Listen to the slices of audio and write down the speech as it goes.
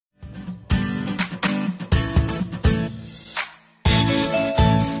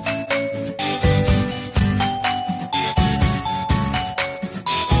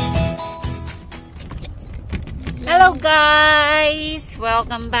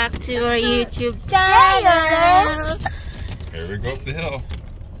welcome back to our YouTube channel. Here we go up the hill.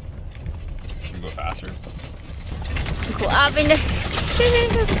 Should we go faster? Go up in the...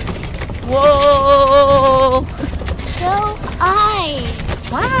 Whoa! So high.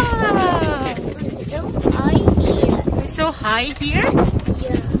 Wow! So high here. We're so high here?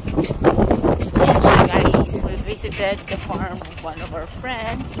 Yeah. Yeah, guys, we visited the farm of one of our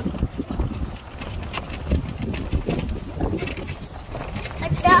friends.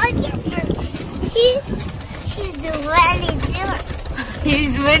 She's winning too.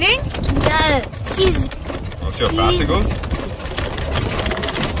 He's winning? Yeah, she's. Let's see how fast it goes.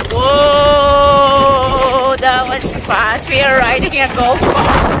 Whoa! That was fast. We are riding a golf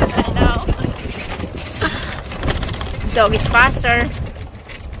cart. I know. Dog is faster.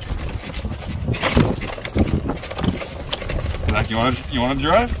 Zach, you want to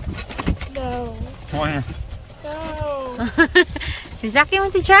drive? No. Come on here. No. Zach, you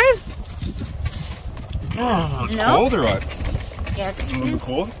want to drive? Oh, it's No? cold or what? Yes. It's a little bit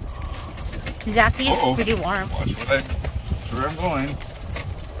cold? Zach is pretty warm. Watch where I'm going.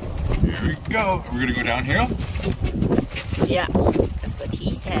 Here we go. We're gonna go downhill? Yeah, that's what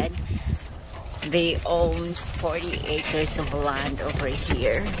he said. They own 40 acres of land over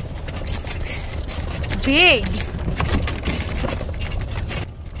here. Big!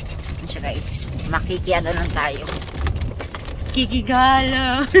 Yan siya guys. Makikiano lang tayo.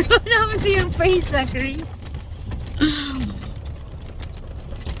 Kikigala. Naman siya yung face na Chris.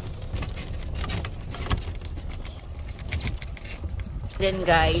 Then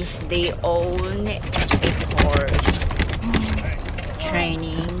guys, they own a horse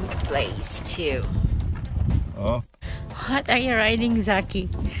training place too. Oh. What are you riding, Zaki?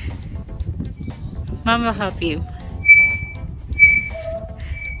 Mom will help you.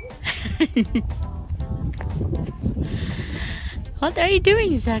 What are you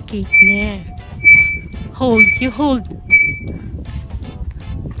doing, Zaki? There. Hold, you hold.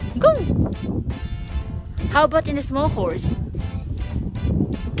 Go! How about in a small horse?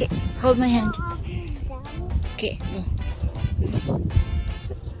 Okay, hold my hand. Okay.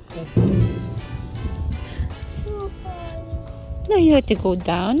 Now you have to go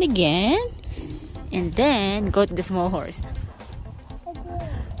down again. And then go to the small horse.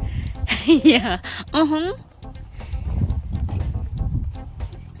 Yeah.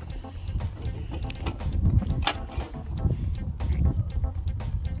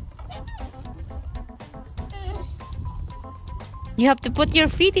 You have to put your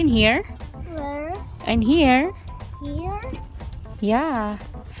feet in here. Where? And here. Here? Yeah.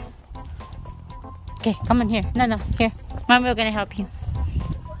 Okay, come on here. No, here. Mommy, we're gonna help you.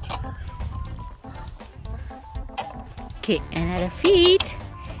 Okay, another feet.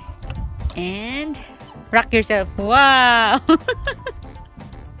 And rock yourself. Wow.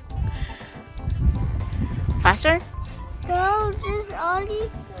 Faster? No, just only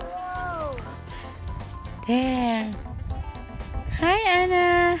slow. There. Hi,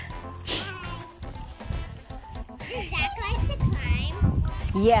 Anna. Does Zach like to climb?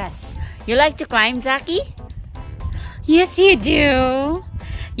 Yes. You like to climb, Zaki? Yes, you do.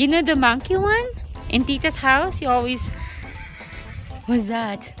 You know the monkey one? In Tita's house, you always... What's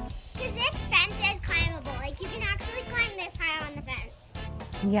that? Because this fence is climbable. Like, you can actually climb this high on the fence.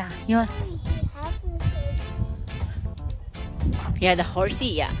 Yeah. Yeah, the horsey,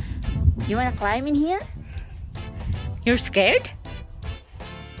 yeah. You want to climb in here? You're scared?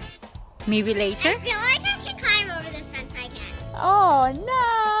 Maybe later? I feel like I can climb over this fence. I can. Oh, no.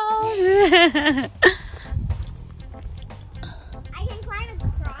 I can climb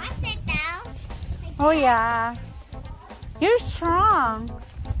across it, though. Like Oh, that. yeah. You're strong.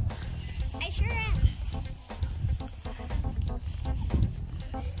 I sure am.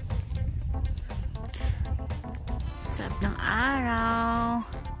 Sarap ng araw.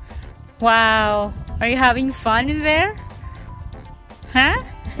 Wow. Are you having fun in there? Huh?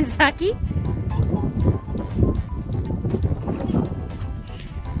 Zaki?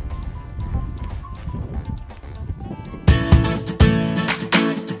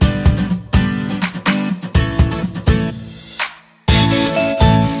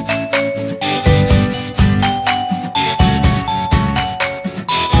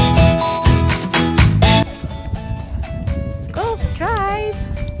 Go, drive.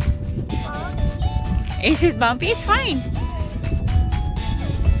 Is it bumpy? It's fine.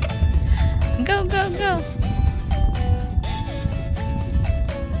 Go, go, go.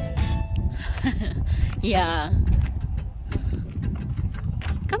 Yeah.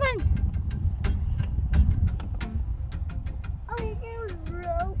 Come on. Oh, it was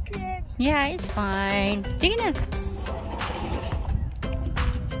broken. Yeah, it's fine. Take it now.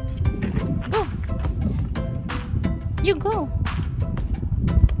 You go.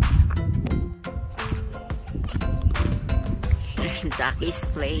 Zach is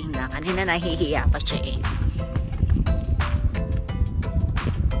playing na. Kanina nahihiya pa siya eh.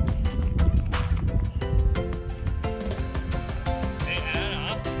 Hey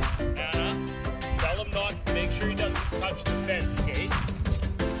Anna, tell him not to make sure he doesn't touch the fence, okay?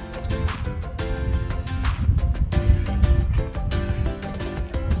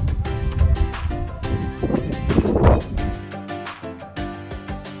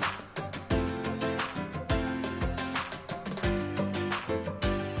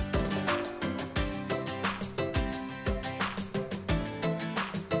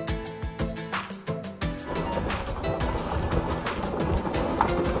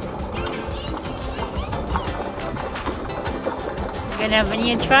 Gonna have a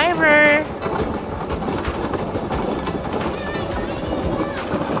new driver.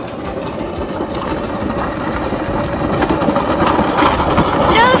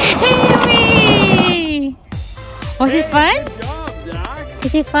 Look at me! Was it fun? Good job, Zach.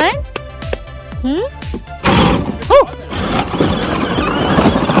 Is it fun? Hmm? Oh!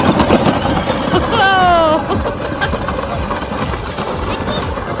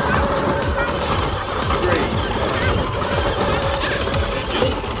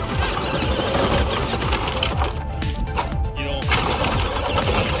 You know,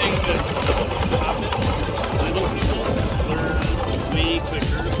 one thing that happens, little people learn way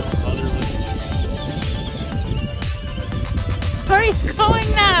quicker than other little people. Where are you going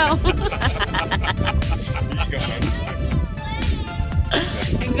now?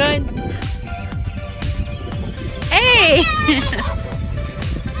 I'm going. Hey!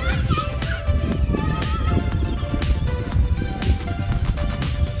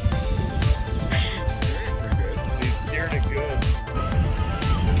 They steered it good.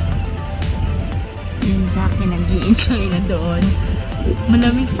 Yung sa akin, nag-i-enjoy na doon.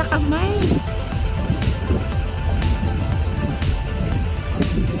 Malamig sa kamay.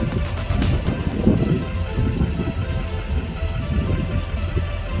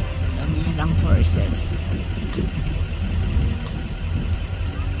 Dami lang horses.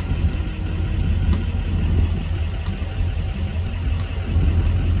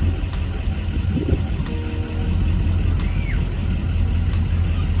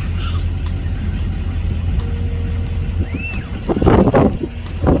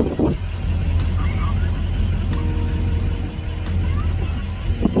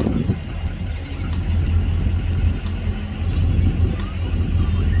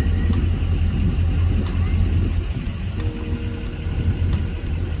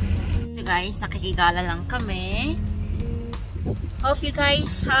 Guys, nakikigala lang kami. Hope you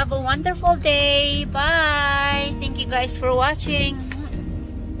guys have a wonderful day. Bye! Thank you guys for watching.